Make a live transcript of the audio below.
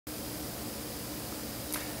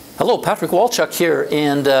Hello, Patrick Walchuk here,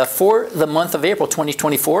 and for the month of April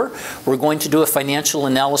 2024, we're going to do a financial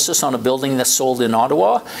analysis on a building that's sold in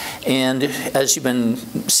Ottawa. And as you've been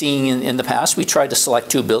seeing in the past, we tried to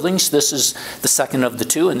select two buildings. This is the second of the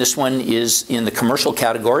two, and this one is in the commercial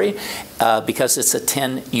category because it's a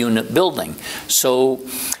 10-unit building. So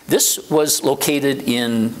this was located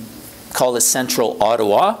in, call it Central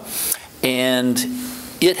Ottawa, and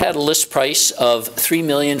it had a list price of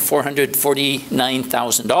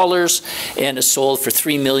 $3,449,000 and it sold for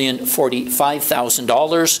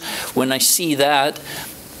 $3,045,000. When I see that,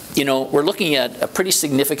 you know, we're looking at a pretty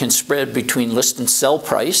significant spread between list and sell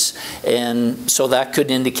price, and so that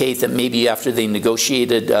could indicate that maybe after they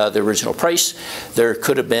negotiated the original price, there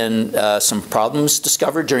could have been some problems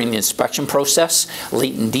discovered during the inspection process,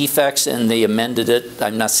 latent defects, and they amended it.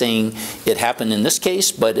 I'm not saying it happened in this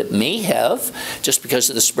case, but it may have, just because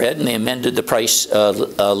of the spread, and they amended the price a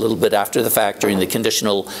little bit after the fact during the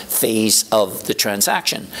conditional phase of the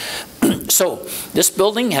transaction. So this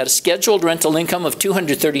building had a scheduled rental income of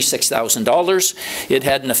 $236,000. It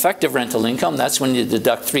had an effective rental income, that's when you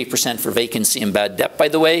deduct 3% for vacancy and bad debt, by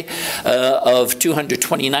the way, of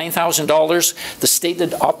 $229,000. The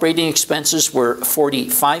stated operating expenses were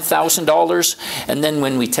 $45,000. And then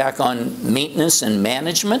when we tack on maintenance and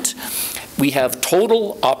management, we have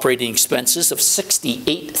total operating expenses of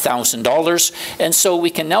 $68,000, and so we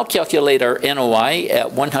can now calculate our NOI at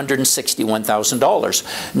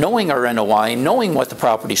 $161,000. Knowing our NOI, knowing what the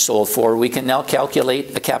property sold for, we can now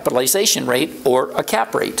calculate a capitalization rate or a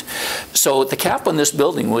cap rate. So the cap on this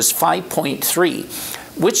building was 5.3,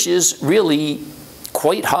 which is really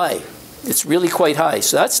quite high. It's really quite high.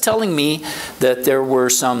 So that's telling me that there were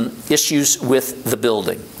some issues with the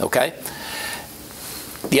building, okay?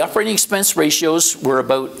 The operating expense ratios were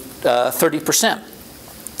about 30%.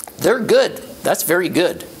 They're good. That's very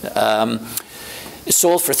good. It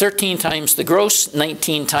sold for 13 times the gross,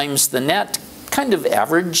 19 times the net, kind of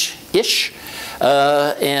average-ish.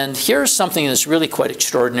 And here's something that's really quite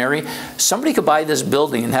extraordinary. Somebody could buy this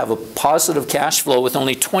building and have a positive cash flow with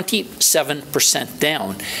only 27%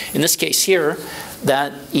 down. In this case here,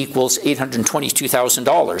 that equals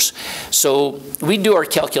 $822,000. So we do our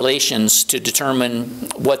calculations to determine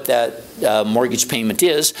what that mortgage payment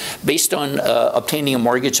is based on obtaining a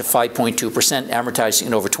mortgage of 5.2%, amortizing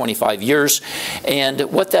it over 25 years. And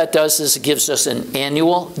what that does is it gives us an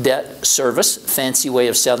annual debt service, fancy way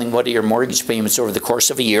of selling what are your mortgage payments over the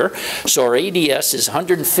course of a year. So our ADS is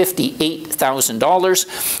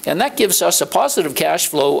 $158,000, and that gives us a positive cash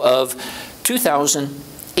flow of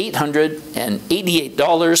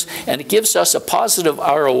 $2,888, and it gives us a positive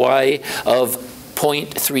ROI of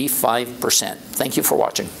 0.35%. Thank you for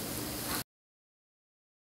watching.